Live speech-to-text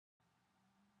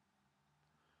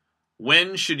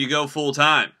When should you go full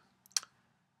time?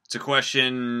 It's a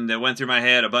question that went through my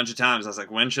head a bunch of times. I was like,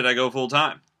 when should I go full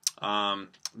time?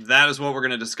 That is what we're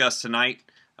going to discuss tonight.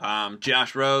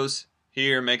 Josh Rose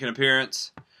here making an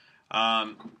appearance.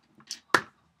 Man,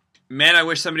 I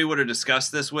wish somebody would have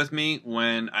discussed this with me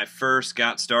when I first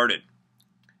got started.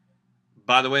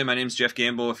 By the way, my name's Jeff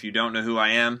Gamble. If you don't know who I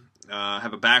am, I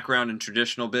have a background in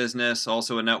traditional business,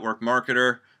 also a network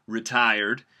marketer,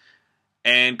 retired,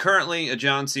 and currently a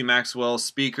John C. Maxwell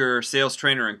speaker, sales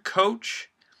trainer, and coach.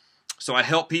 So I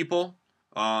help people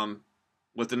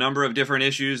with a number of different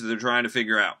issues that they're trying to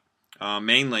figure out,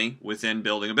 mainly within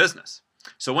building a business.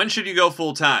 So when should you go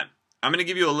full time? I'm going to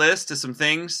give you a list of some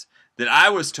things that I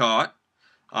was taught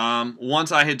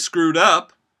once I had screwed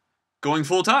up going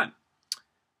full time.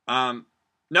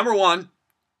 Number one,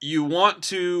 you want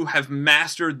to have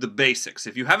mastered the basics.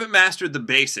 If you haven't mastered the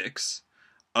basics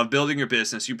of building your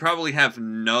business, you probably have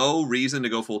no reason to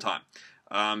go full time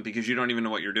because you don't even know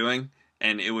what you're doing,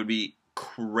 and it would be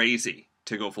crazy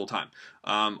to go full time.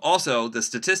 Also, the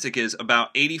statistic is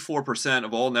about 84%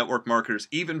 of all network marketers,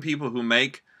 even people who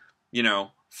make,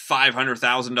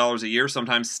 $500,000 a year,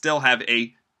 sometimes still have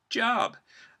a job.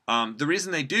 The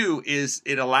reason they do is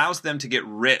it allows them to get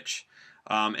rich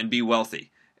and be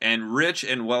wealthy. And rich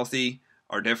and wealthy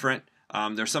are different.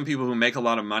 There's some people who make a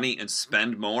lot of money and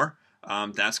spend more.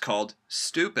 That's called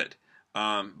stupid.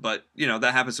 But,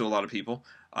 that happens to a lot of people.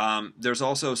 There's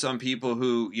also some people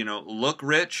who, look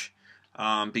rich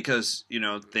because,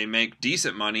 they make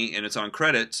decent money and it's on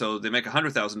credit. So they make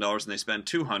 $100,000 and they spend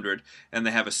 $200, and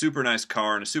they have a super nice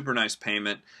car and a super nice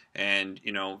payment and,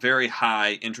 very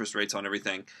high interest rates on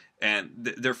everything. And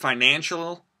they're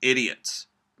financial idiots,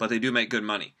 but they do make good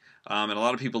money. And a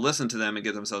lot of people listen to them and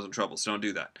get themselves in trouble, so don't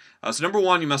do that. So number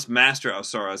one, you must master, oh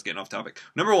sorry, I was getting off topic.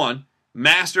 Number one,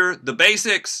 master the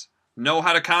basics. Know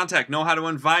how to contact, know how to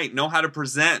invite, know how to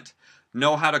present,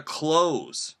 know how to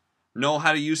close, know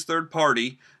how to use third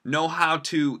party, know how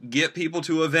to get people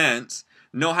to events,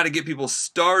 know how to get people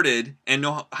started, and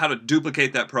know how to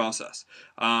duplicate that process.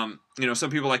 Some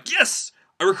people are like, yes,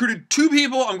 I recruited 2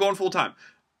 people, I'm going full time.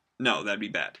 No, that'd be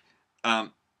bad.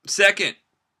 Second,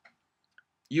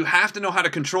 you have to know how to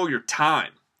control your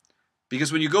time,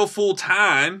 because when you go full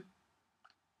time,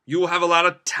 you will have a lot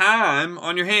of time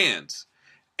on your hands.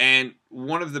 And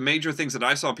one of the major things that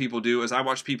I saw people do is I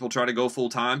watched people try to go full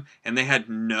time and they had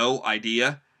no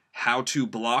idea how to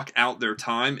block out their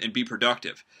time and be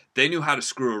productive. They knew how to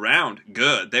screw around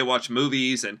good. They watched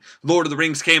movies and Lord of the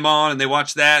Rings came on and they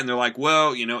watched that and they're like,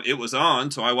 well, it was on,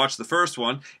 so I watched the first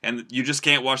one, and you just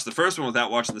can't watch the first one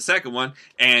without watching the second one,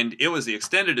 and it was the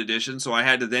extended edition, so I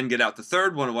had to then get out the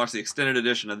third one and watch the extended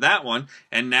edition of that one,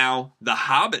 and now the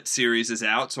Hobbit series is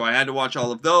out, so I had to watch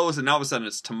all of those, and all of a sudden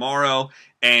it's tomorrow,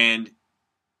 and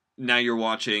now you're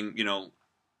watching,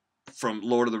 from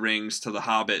Lord of the Rings to The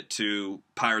Hobbit to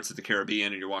Pirates of the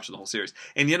Caribbean, and you're watching the whole series.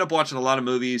 And you end up watching a lot of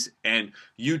movies and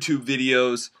YouTube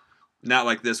videos, not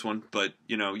like this one, but,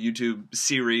 YouTube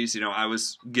series. I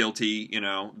was guilty,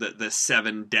 the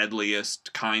 7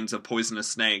 deadliest kinds of poisonous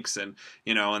snakes, and,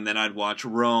 and then I'd watch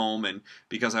Rome, and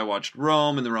because I watched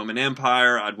Rome and the Roman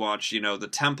Empire, I'd watch, the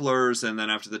Templars, and then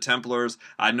after the Templars,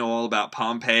 I'd know all about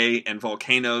Pompeii and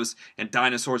volcanoes and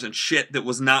dinosaurs and shit that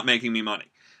was not making me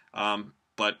money.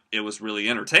 But it was really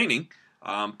entertaining,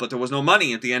 but there was no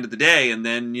money at the end of the day, and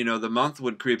then, the month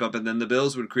would creep up, and then the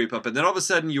bills would creep up, and then all of a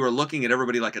sudden you are looking at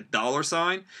everybody like a dollar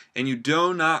sign, and you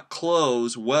do not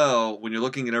close well when you're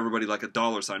looking at everybody like a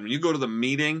dollar sign. When you go to the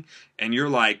meeting, and you're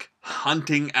like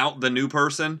hunting out the new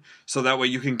person, so that way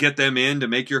you can get them in to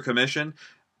make your commission,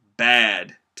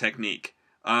 bad technique.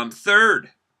 Third,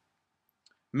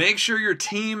 make sure your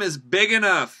team is big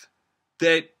enough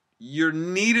that you're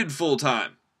needed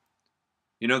full-time.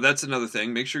 That's another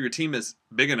thing. Make sure your team is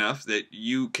big enough that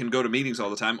you can go to meetings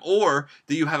all the time, or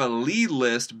that you have a lead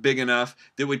list big enough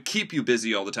that would keep you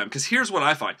busy all the time. Because here's what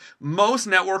I find. Most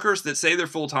networkers that say they're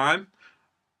full-time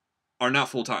are not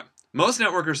full-time. Most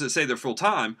networkers that say they're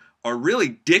full-time are really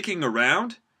dicking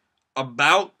around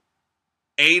about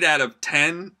 8 out of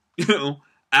 10,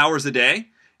 hours a day,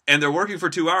 and they're working for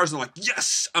 2 hours and they're like,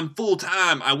 yes, I'm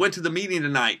full-time. I went to the meeting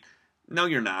tonight. No,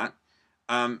 you're not.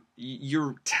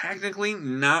 You're technically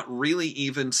not really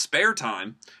even spare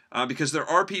time because there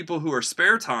are people who are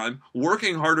spare time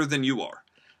working harder than you are.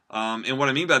 And what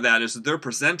I mean by that is that they're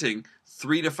presenting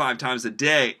 3 to 5 times a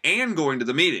day and going to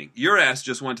the meeting. Your ass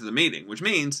just went to the meeting, which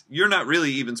means you're not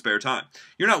really even spare time.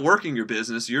 You're not working your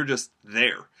business. You're just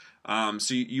there.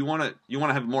 So you want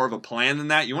to have more of a plan than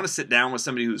that. You want to sit down with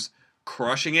somebody who's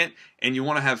crushing it, and you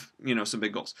want to have, some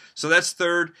big goals. So that's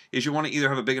third, is you want to either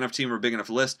have a big enough team or a big enough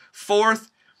list.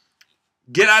 Fourth,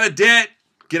 Get out of debt.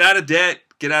 Get out of debt.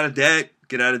 Get out of debt.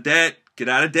 Get out of debt. Get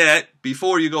out of debt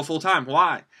before you go full-time.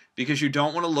 Why? Because you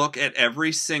don't want to look at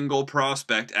every single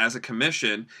prospect as a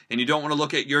commission, and you don't want to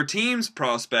look at your team's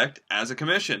prospect as a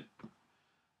commission.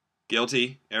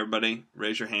 Guilty. Everybody,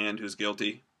 raise your hand. Who's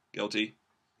guilty? Guilty.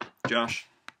 Josh.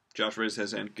 Josh raised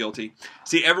his hand. Guilty.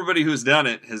 See, everybody who's done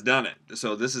it has done it.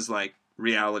 So this is like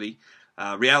reality.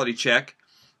 Reality check.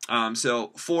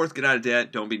 So fourth, get out of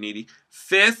debt. Don't be needy.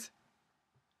 Fifth,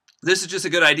 this is just a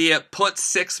good idea. Put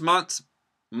 6 months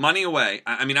money away.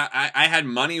 I mean, I had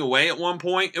money away at one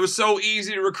point. It was so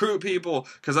easy to recruit people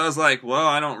because I was like, well,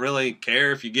 I don't really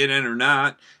care if you get in or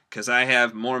not because I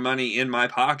have more money in my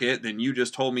pocket than you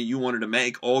just told me you wanted to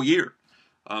make all year.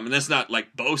 And that's not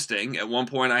like boasting. At one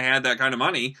point, I had that kind of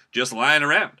money just lying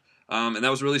around. And that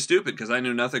was really stupid because I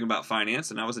knew nothing about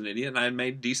finance and I was an idiot and I had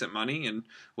made decent money and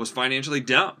was financially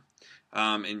dumb.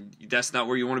 And that's not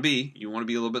where you want to be. You want to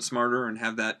be a little bit smarter and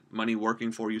have that money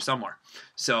working for you somewhere.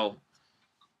 So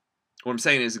what I'm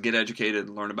saying is get educated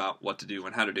and learn about what to do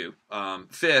and how to do.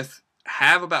 Fifth,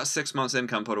 have about 6 months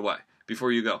income put away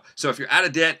before you go. So if you're out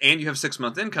of debt and you have 6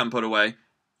 month income put away,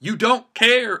 you don't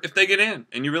care if they get in.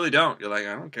 And you really don't. You're like,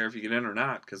 I don't care if you get in or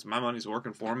not because my money's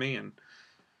working for me and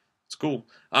it's cool.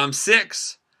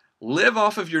 6, live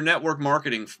off of your network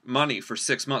marketing money for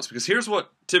 6 months because here's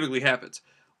what typically happens.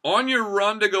 On your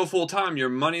run to go full-time, your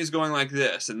money's going like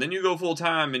this. And then you go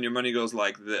full-time and your money goes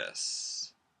like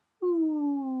this.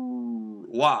 Ooh.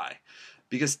 Why?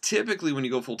 Because typically when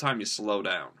you go full-time, you slow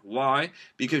down. Why?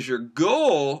 Because your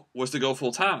goal was to go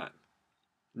full-time,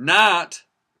 not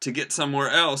to get somewhere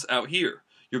else out here.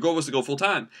 Your goal was to go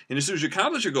full-time. And as soon as you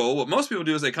accomplish your goal, what most people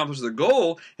do is they accomplish their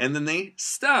goal and then they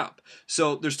stop.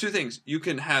 So there's two things. You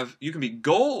can be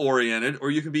goal-oriented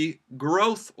or you can be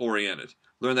growth-oriented.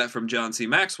 Learn that from John C.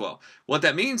 Maxwell. What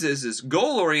that means is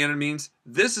goal-oriented means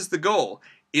this is the goal.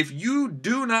 If you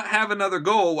do not have another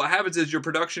goal, what happens is your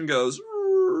production goes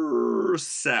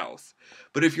south.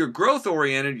 But if you're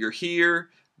growth-oriented, you're here,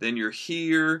 then you're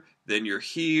here, then you're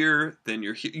here, then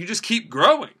you're here. You just keep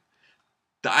growing.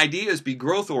 The idea is be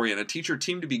growth-oriented. Teach your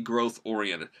team to be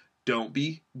growth-oriented. Don't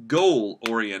be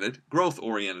goal-oriented,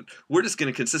 growth-oriented. We're just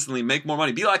going to consistently make more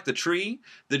money. Be like the tree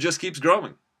that just keeps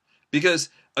growing. Because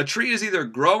a tree is either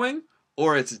growing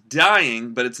or it's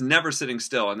dying, but it's never sitting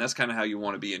still. And that's kind of how you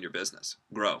want to be in your business.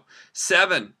 Grow.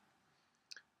 7,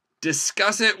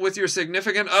 discuss it with your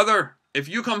significant other. If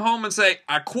you come home and say,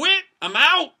 I quit, I'm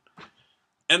out.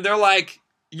 And they're like,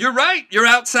 you're right, you're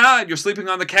outside, you're sleeping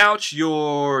on the couch,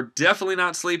 you're definitely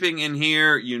not sleeping in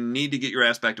here, you need to get your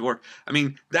ass back to work. I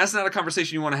mean, that's not a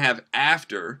conversation you want to have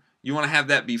after. You want to have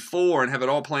that before and have it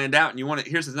all planned out. And you want to,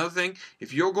 here's another thing,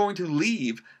 if you're going to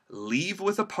leave, leave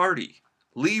with a party.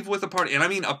 Leave with a party, and I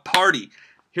mean a party.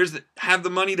 Have the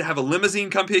money to have a limousine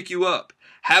come pick you up.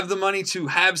 Have the money to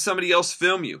have somebody else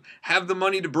film you. Have the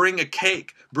money to bring a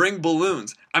cake. Bring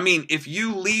balloons. I mean, if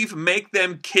you leave, make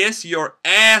them kiss your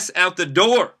ass out the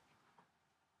door.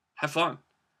 Have fun.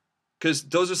 Because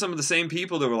those are some of the same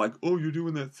people that were like, oh, you're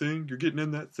doing that thing. You're getting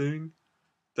in that thing.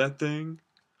 That thing.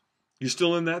 You're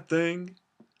still in that thing.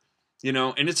 You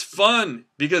know, and it's fun.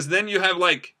 Because then you have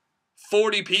like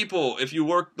 40 people, if you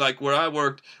work like where I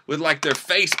worked, with like their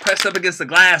face pressed up against the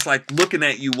glass, like looking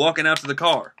at you walking out to the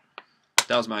car.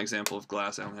 That was my example of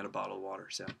glass. I only had a bottle of water,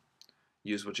 so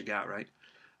use what you got, right?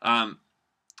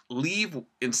 Leave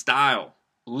in style.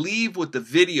 Leave with the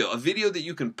video. A video that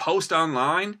you can post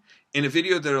online, and a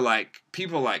video that are like,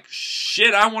 people are like,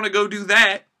 shit, I want to go do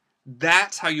that.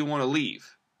 That's how you want to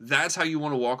leave. That's how you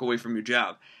want to walk away from your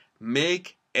job.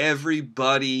 Make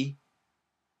everybody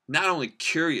not only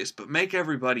curious, but make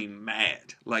everybody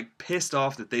mad. Like pissed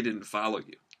off that they didn't follow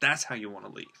you. That's how you want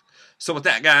to leave. So with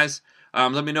that, guys,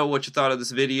 let me know what you thought of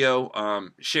this video.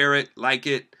 Share it, like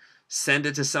it, send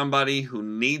it to somebody who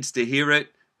needs to hear it,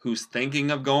 who's thinking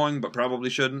of going but probably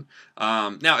shouldn't.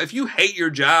 Now, if you hate your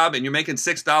job and you're making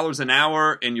 $6 an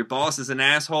hour and your boss is an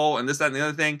asshole and this, that, and the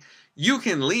other thing, you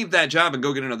can leave that job and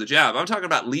go get another job. I'm talking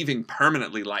about leaving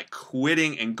permanently, like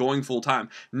quitting and going full-time.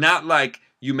 Not like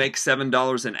you make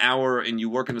 $7 an hour and you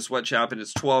work in a sweatshop and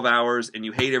it's 12 hours and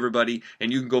you hate everybody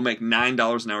and you can go make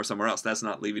 $9 an hour somewhere else. That's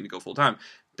not leaving to go full-time.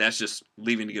 That's just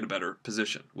leaving to get a better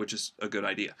position, which is a good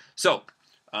idea. So,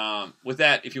 with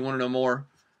that, if you want to know more,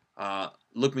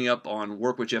 look me up on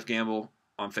WorkWith JeffGamble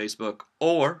on Facebook.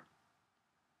 Or,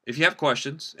 if you have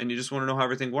questions and you just want to know how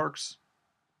everything works,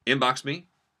 inbox me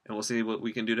and we'll see what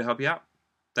we can do to help you out.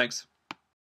 Thanks.